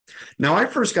Now, I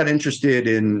first got interested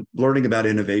in learning about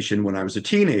innovation when I was a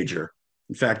teenager.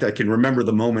 In fact, I can remember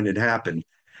the moment it happened.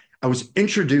 I was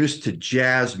introduced to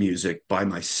jazz music by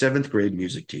my seventh grade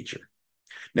music teacher.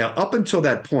 Now, up until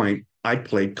that point, I'd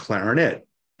played clarinet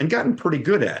and gotten pretty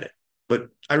good at it, but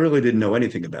I really didn't know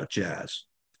anything about jazz.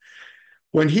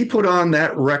 When he put on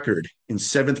that record in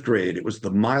seventh grade, it was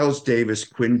the Miles Davis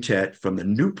Quintet from the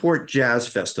Newport Jazz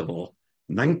Festival.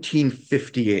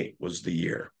 1958 was the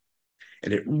year.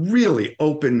 And it really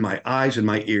opened my eyes and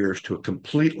my ears to a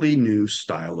completely new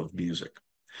style of music.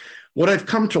 What I've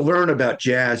come to learn about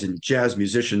jazz and jazz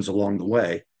musicians along the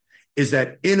way is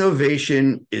that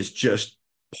innovation is just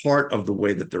part of the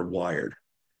way that they're wired.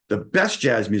 The best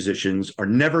jazz musicians are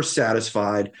never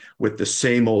satisfied with the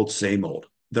same old, same old.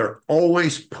 They're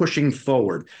always pushing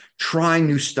forward, trying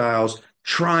new styles,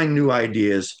 trying new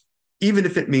ideas, even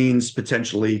if it means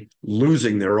potentially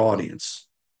losing their audience.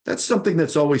 That's something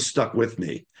that's always stuck with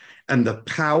me. And the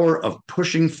power of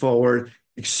pushing forward,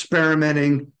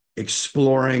 experimenting,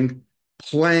 exploring,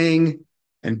 playing,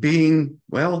 and being,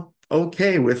 well,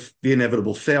 okay with the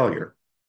inevitable failure.